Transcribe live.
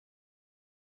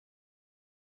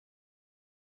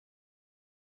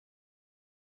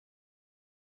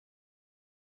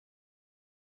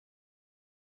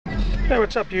Hey,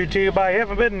 what's up YouTube? I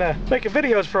haven't been making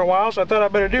videos for a while, so I thought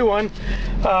I'd better do one.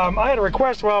 I had a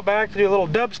request a while back to do a little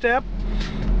dubstep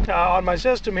on my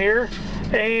system here,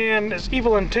 and it's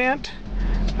Evol Intent.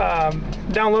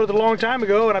 Downloaded it a long time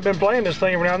ago, and I've been playing this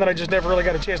thing every now and then. I just never really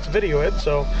got a chance to video it,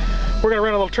 so we're going to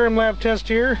run a little term lab test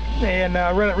here and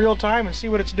run it real time and see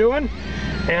what it's doing.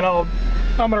 And I'm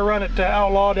going to run it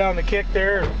outlaw down the kick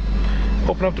there,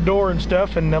 open up the door and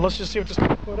stuff, and let's just see what this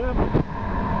thing put up.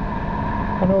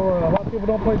 I know a lot of people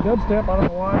don't play dubstep. I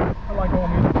don't know why. I like all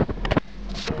music.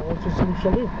 So let's just see what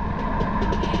she'll do.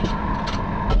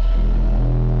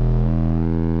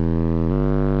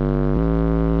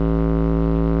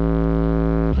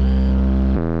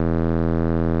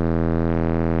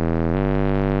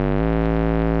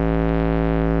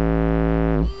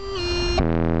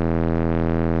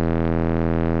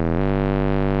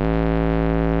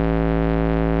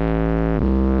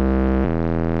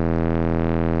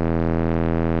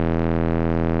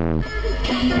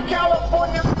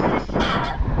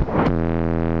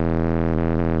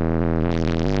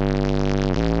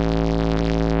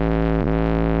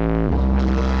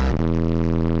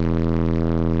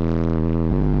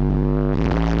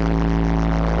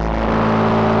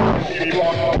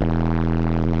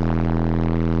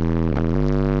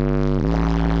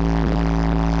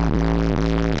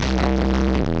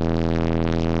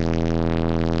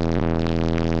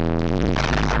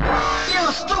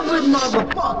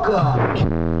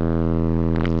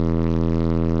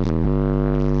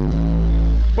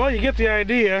 Well, you get the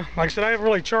idea. Like I said, I haven't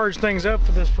really charged things up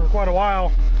for this for quite a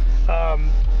while.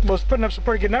 Was putting up some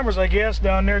pretty good numbers, I guess,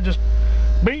 down there just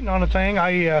beating on the thing.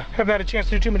 I haven't had a chance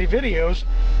to do too many videos,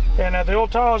 and the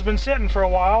old tile has been sitting for a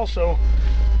while, so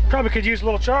probably could use a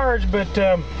little charge, but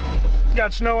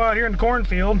got snow out here in the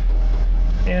cornfield,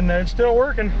 and it's still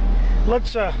working.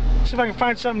 Let's see if I can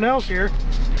find something else here.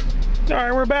 All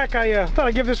right, we're back. I thought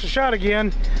I'd give this a shot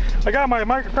again. I got my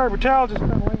microfiber towel just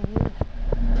kind of laying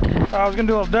here. I was gonna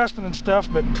do a little dusting and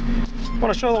stuff, but I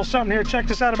want to show a little something here. Check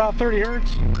this out, about 30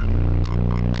 hertz.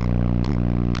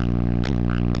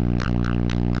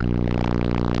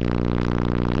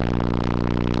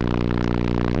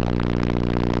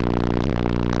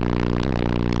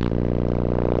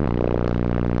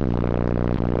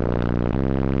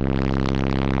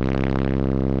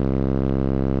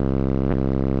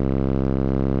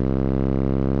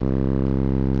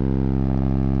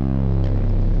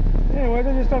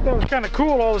 I just thought that was kind of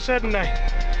cool. All of a sudden I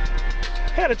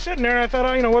had it sitting there and I thought,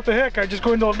 oh, you know, what the heck, I just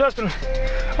go into a dusting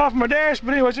off my dash.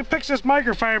 But anyways, it picks this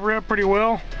microfiber up pretty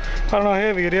well. I don't know how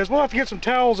heavy it is. We'll have to get some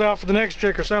towels out for the next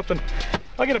trick or something.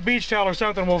 I'll get a beach towel or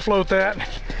something, we'll float that.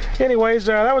 Anyways,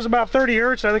 that was about 30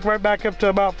 hertz. I think right back up to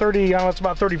about 30, I don't know, it's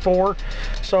about 34.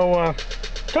 So a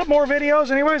couple more videos.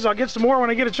 Anyways, I'll get some more when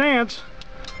I get a chance.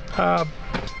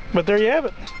 But there you have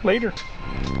it. Later.